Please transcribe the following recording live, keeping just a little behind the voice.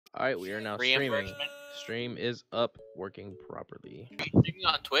All right, we are now streaming. Stream is up, working properly. Streaming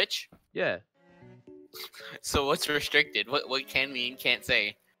on Twitch? Yeah. So what's restricted? What can we and can't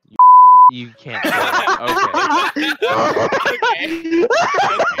say? You can't say it. Okay. Okay.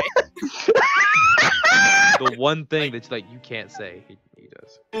 The one thing that's like you can't say, he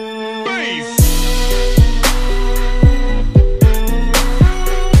does.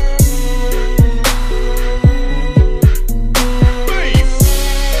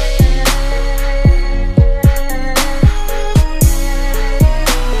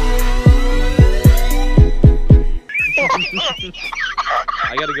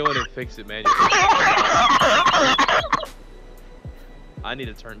 I gotta go in and fix it manually. I need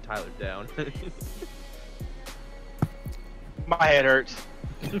to turn Tyler down. My head hurts.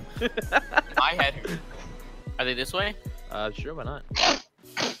 My head hurts. Are they this way? Sure, why not?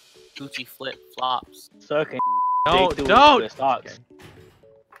 Gucci flip flops. Sucking. Don't. Okay.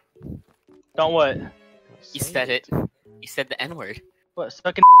 Don't what? You said it. You said the N word. What?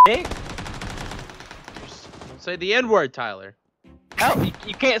 Sucking dick? Don't say the N-word, Tyler. Oh,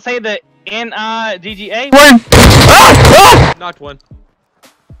 you can't say the N-I-G-G-A? Knocked one.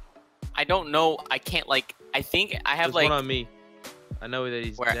 I don't know. I can't like. I think I have There's like. one on me. I know that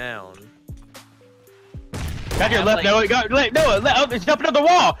he's Where? down. Got your left, like... Noah. It's jumping up the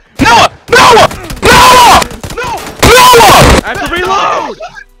wall. Noah! I have to reload!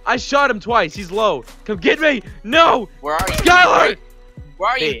 I shot him twice. He's low. Come get me! No! Where are you? Skylar! Where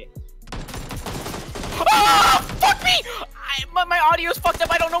are you? Ah! Fuck me! My audio's fucked up.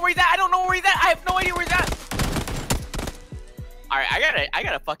 I don't know where he's at. I I have no idea where he's at. Alright, I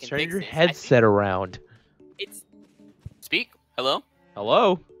gotta fucking Turn fix your this. headset around. It's. Speak. Hello?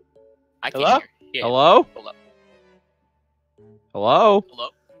 Hello? I can't Hello? hear. Yeah. Hello? Hold up. Hello? Hello?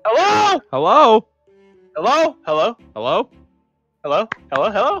 Hello? Hello? Hello? Hello? Hello? Hello?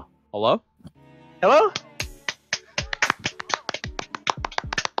 Hello? Hello? Hello? Hello?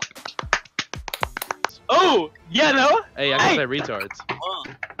 Oh! Yeah, Noah? Hey, I can say retards.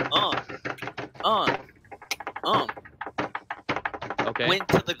 Okay. Went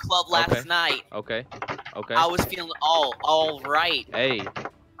to the club last night. Okay. Okay. I was feeling all right. Hey.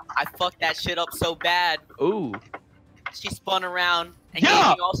 I fucked that shit up so bad. Ooh. She spun around and Yeah!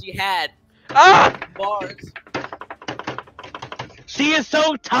 gave me all she had. Ah! Bars. She is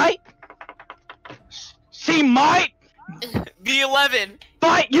so tight. She might Be 11.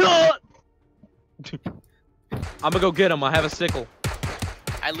 fight you. I'm gonna go get him. I have a sickle.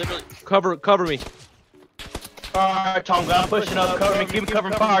 I literally. Cover me. Alright, Tom Gun, pushing up, cover me, keep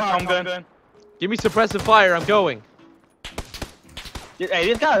covering fire, Tom Gun. Give me suppressive fire. I'm going. Hey,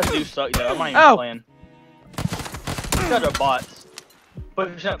 these guys do suck, though. I'm not even Ow. playing. These guys are bots.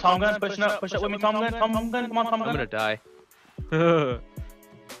 Pushing up, Tom Gun, push up with me, Tom Gun, come on, Tom I'm Gun. gonna die.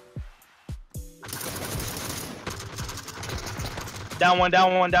 Down one.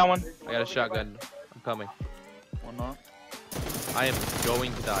 I got a shotgun. I'm coming. One not. I am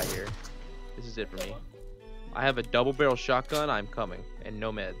going to die here. This is it for me. I have a double barrel shotgun. I'm coming. And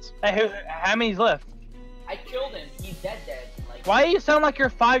no meds. Hey, how many's left? I killed him. He's dead. Like. Why do you sound like you're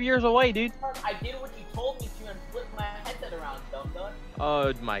 5 years away, dude? I did what you told me to and flipped my headset around, dumb nut.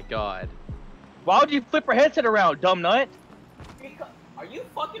 Oh my god. Why would you flip her headset around, dumb nut? Because, are you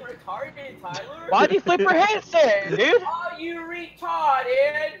fucking retarded, Tyler? Why'd you flip her headset, dude? Are you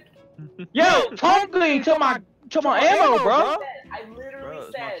retarded? Yo, Tom Gun, to my ammo, bro. I literally Bro,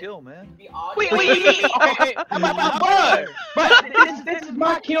 it's said. my kill, man. The audio. Wait, okay, bro, this is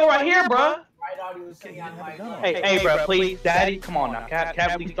my kill right here, bro. Right audio is sitting on my phone. Hey, bro, please, daddy, come on now. Can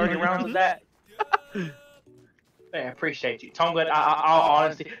I please 30 rounds of that? Man, I appreciate you. Tom Gun, I'll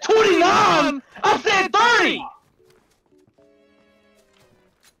honestly. 29! I said 30!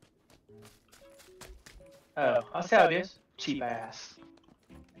 Oh, I see how it is. Cheap ass.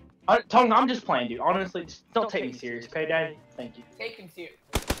 Tom Gun, I'm just playing, dude. Honestly, just don't take me serious, okay, daddy? Thank you. Take him serious.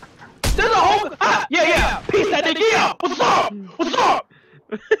 There's a whole. Yeah. Peace, that nigga. Yeah. What's up?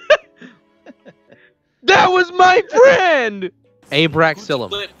 That was my friend! Abraxillum.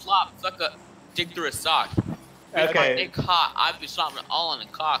 Flip flop, suck a dick through a sock. Okay. Dick hot. I've been shot all on the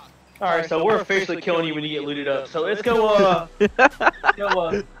cock. Alright, so we're officially killing you when you get looted up. So let's go,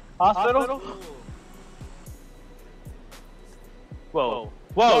 hospital? Whoa,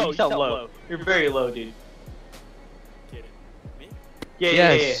 you sound low. You're very low, dude. Yeah.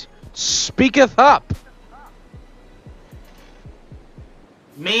 Yes. Speaketh up.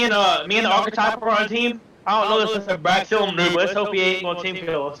 Me and the archetype are on a team. I don't know if it's a Braxil noob, but let's hope he ain't gonna team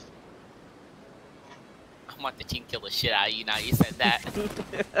kill us. I'm about to team kill the shit out of you now you said that.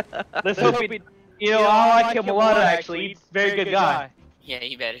 Let's hope he, I like him a lot actually. He's a very good guy. Yeah,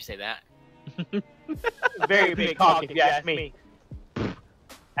 you better say that. Very big cock, if you ask me.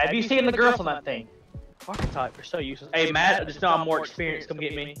 Have you seen the girls on that thing? Fucking type, you're so useless. Hey, Matt, I just know I'm more experienced. Come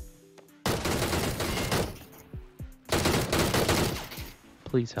get me.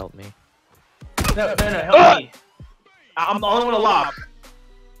 Please help me. No, help me. I'm the only one alive.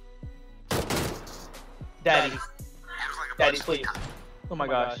 Daddy. Daddy, please. Oh my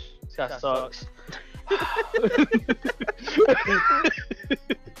gosh. This guy sucks.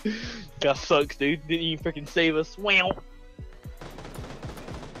 Guy sucks, dude. Didn't even freaking save us. Wow.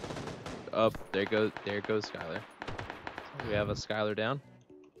 Up, there goes Skylar. We have a Skylar down.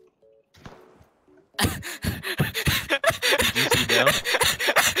 DC down.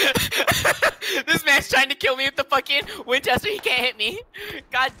 This man's trying to kill me with the fucking Winchester. He can't hit me.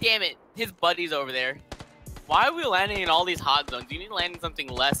 God damn it. His buddy's over there. Why are we landing in all these hot zones? You need to land in something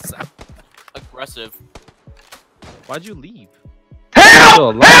less aggressive. Why'd you leave?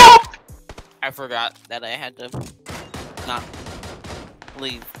 Help! Help! I forgot that I had to not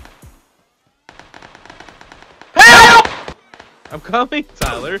leave. Help! I'm coming,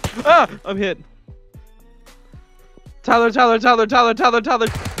 Tyler. Ah, I'm hit. Tyler. No,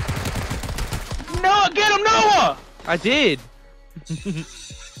 get him, Noah! I did.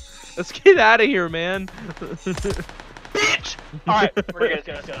 Let's get out of here, man. Bitch! Alright, let's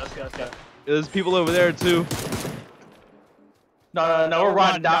go. There's people over there too. No, we're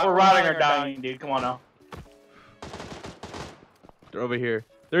riding or dying, dude. Come on now. They're over here.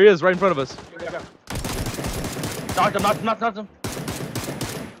 There he is, right in front of us. Knocked him.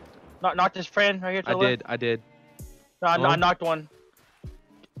 Knocked his friend right here to the left. I did. No, I knocked one.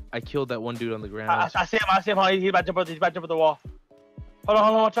 I killed that one dude on the ground. I see him. He's about to jump over the wall. Hold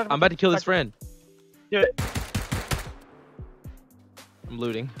on. I'm about to kill his friend. Do it. I'm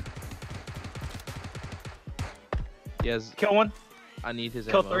looting. Yes. Kill one. I need his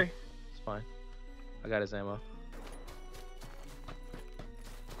Kill ammo. 3. It's fine. I got his ammo.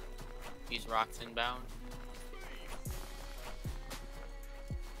 Use rocks inbound.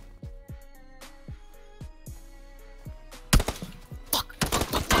 Fuck.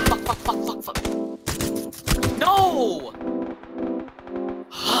 No!